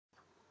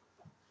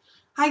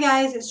Hi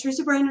guys, it's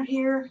Teresa Brainerd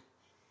here,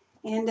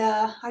 and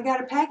I got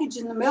a package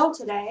in the mail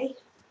today.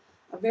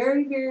 A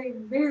very, very,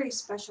 very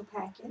special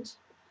package.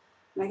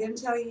 I'm not going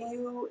to tell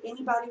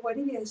anybody what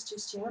it is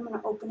just yet. I'm going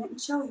to open it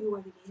and show you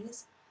what it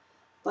is.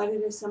 But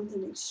it is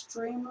something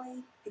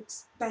extremely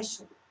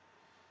special.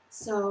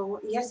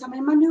 So, yes, I'm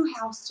in my new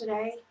house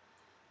today,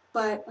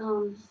 but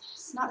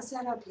it's not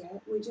set up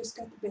yet. We just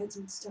got the beds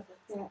and stuff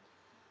like that.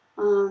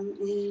 And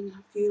a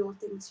few little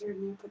things here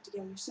and there put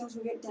together. As soon as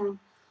we get done,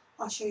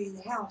 I'll show you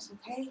the house,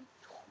 okay?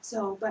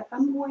 So, but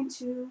I'm going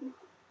to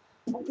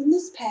open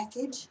this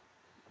package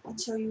and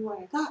show you what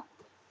I got.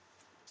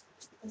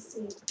 Let's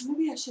see.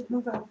 Maybe I should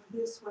move over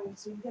this way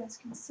so you guys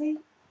can see.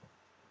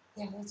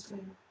 Yeah, that's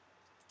better.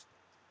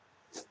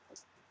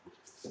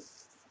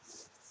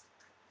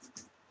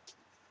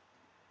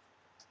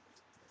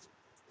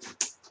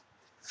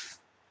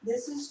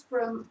 This is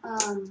from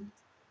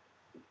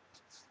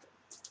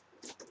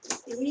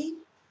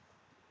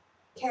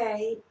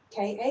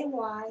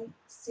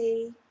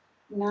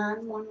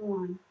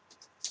EKKAYC911.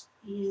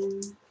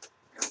 And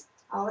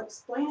I'll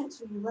explain it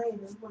to you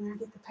later when I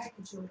get the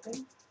package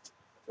open.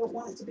 Don't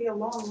want it to be a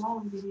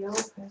long video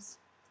because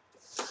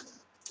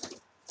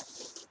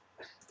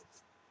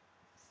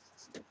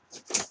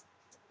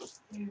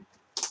there.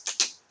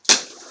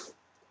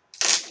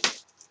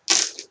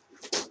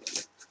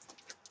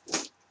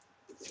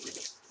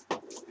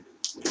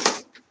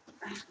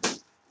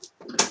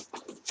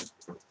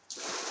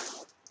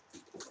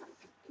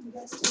 Can you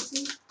guys still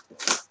see?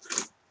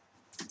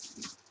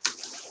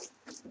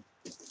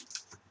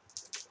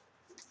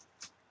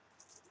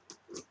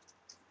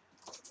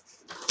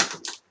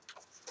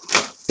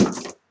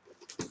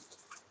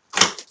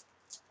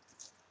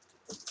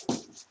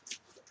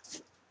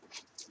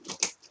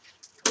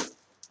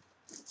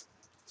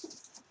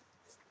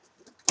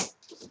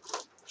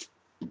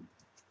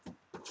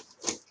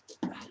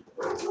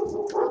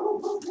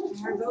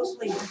 There goes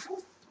Leah.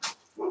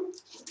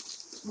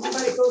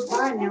 Nobody goes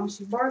by now.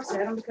 She barks at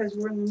them because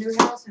we're in the new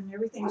house and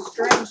everything's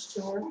strange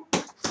to her.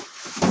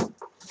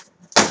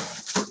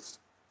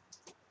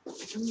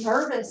 I'm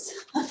nervous.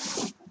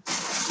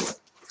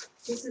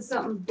 This is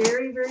something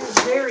very, very,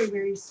 very,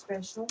 very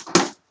special.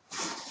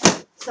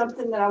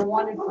 Something that I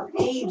wanted for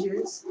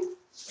ages.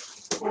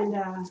 And,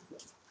 oh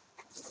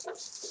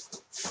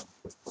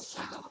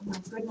my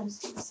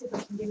goodness. Let me see if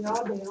I can get it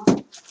all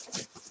down.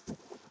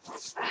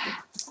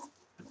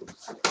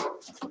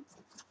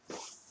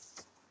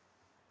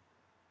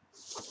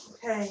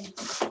 Okay.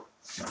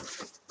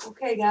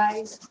 Okay,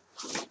 guys.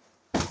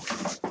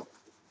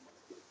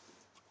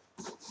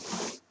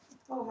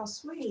 Oh, how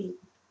sweet.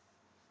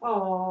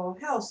 Oh,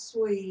 how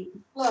sweet.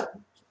 Look.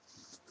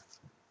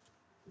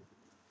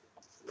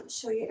 I'll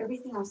show you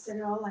everything. I'll set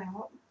it all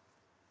out.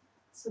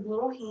 Some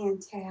little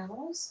hand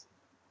towels.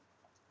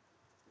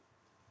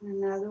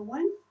 And another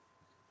one.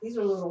 These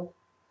are little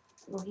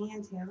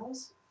hand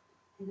towels.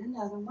 And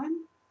another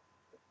one.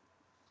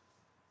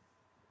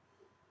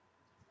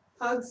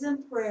 Hugs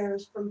and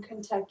prayers from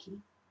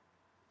Kentucky.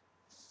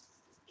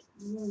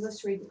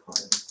 Let's read the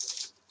card.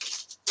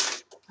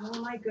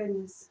 Oh my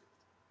goodness.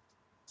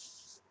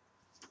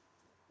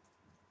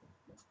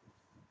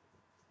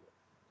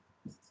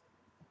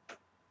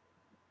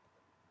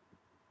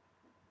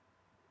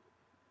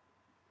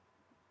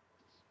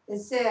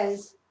 It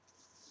says,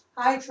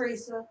 "Hi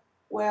Teresa.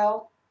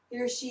 Well,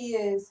 here she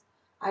is.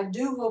 I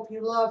do hope you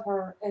love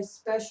her. A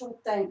special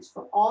thanks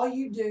for all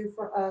you do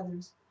for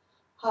others.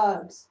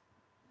 Hugs."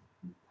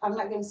 I'm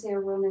not going to say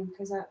her real name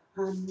because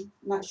I'm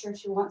not sure if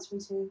she wants me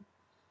to.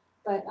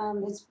 But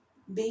it's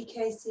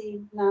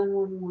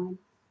BKC911.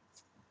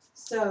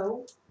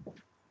 So,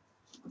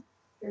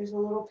 here's a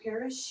little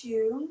pair of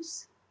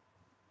shoes.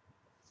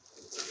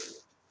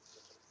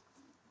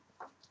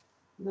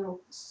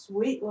 Little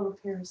sweet little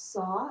pair of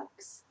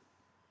socks.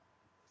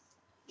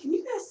 Can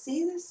you guys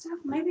see this stuff?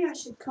 Maybe I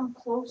should come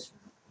closer.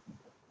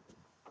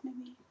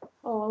 Maybe.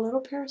 Oh, a little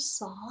pair of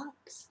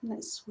socks. Isn't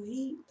that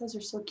sweet? Those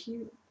are so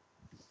cute.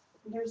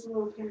 And there's a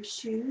little pair of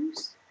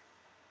shoes.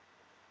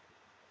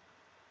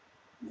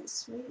 Isn't that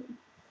sweet?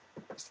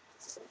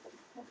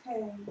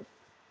 Okay.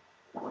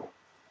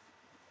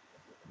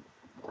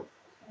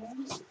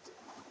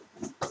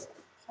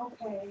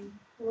 Okay.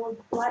 Little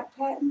black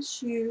patent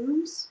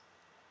shoes.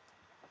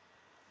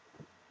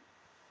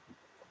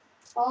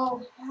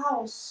 Oh,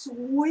 how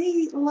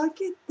sweet.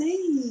 Look at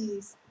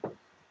these.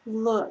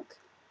 Look.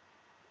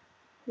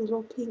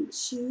 Little pink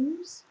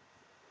shoes.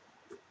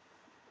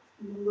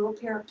 And a little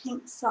pair of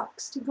pink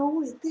socks to go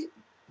with it.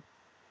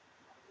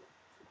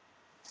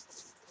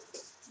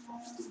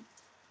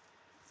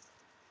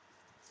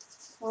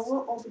 Well,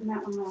 we'll open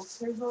that one up.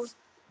 Here goes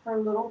her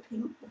little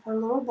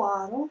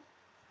bottle.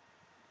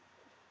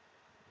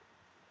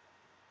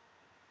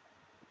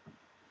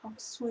 How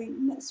sweet,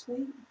 isn't that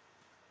sweet?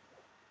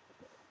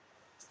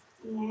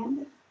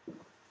 And,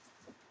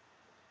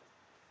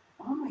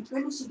 oh my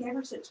goodness, she gave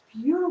her such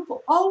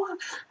beautiful, oh,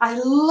 I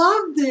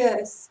love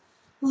this.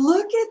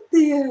 Look at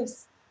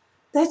this.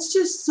 That's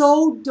just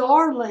so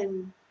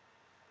darling.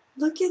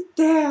 Look at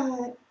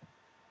that.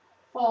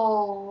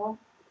 Oh,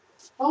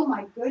 oh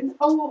my goodness.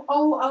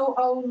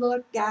 Oh,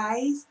 look,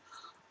 guys.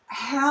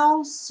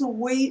 How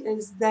sweet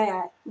is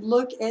that?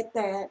 Look at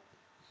that.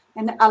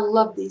 And I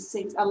love these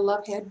things. I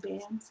love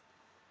headbands.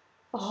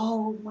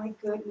 Oh my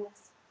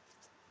goodness.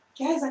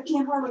 Guys, I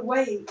can't hardly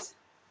wait.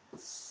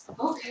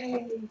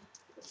 Okay.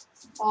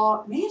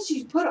 Oh, man,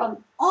 she's put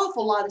an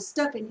awful lot of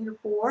stuff in here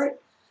for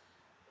it.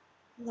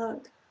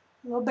 Look,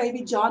 little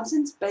baby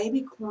Johnson's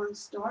baby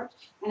cornstarch,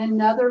 and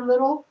another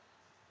little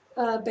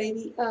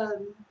baby, I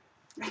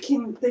can't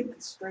even think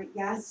straight,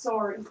 guys,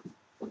 sorry.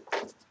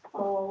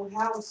 Oh,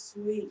 how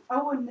sweet.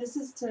 Oh, and this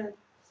is to,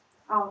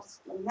 I'll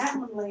explain that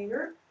one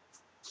later.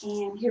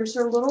 And here's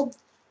her little,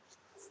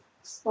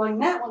 explain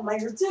that one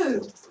later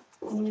too.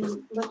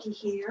 And looky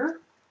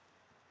here.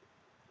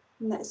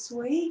 Isn't that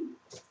sweet?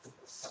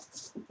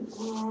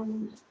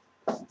 And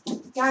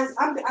guys,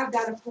 I've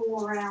got to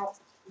pull her out.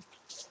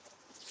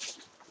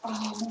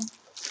 Oh,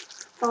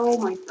 oh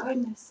my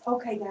goodness.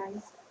 Okay,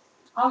 guys.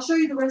 I'll show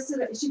you the rest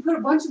of it. She put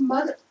a bunch of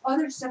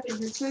other stuff in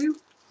here too,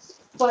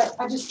 but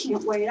I just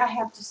can't wait. I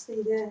have to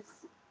see this.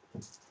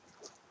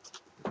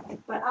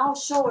 But I'll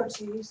show her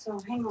to you, so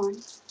hang on.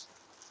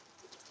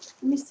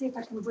 Let me see if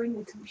I can bring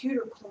the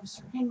computer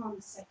closer. Hang on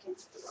a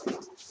second.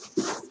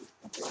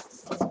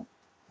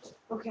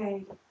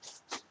 Okay.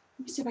 Let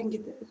me see if I can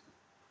get the...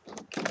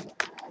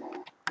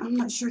 I'm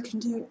not sure I can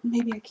do it.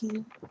 Maybe I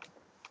can.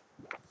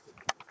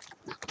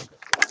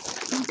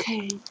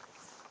 Okay.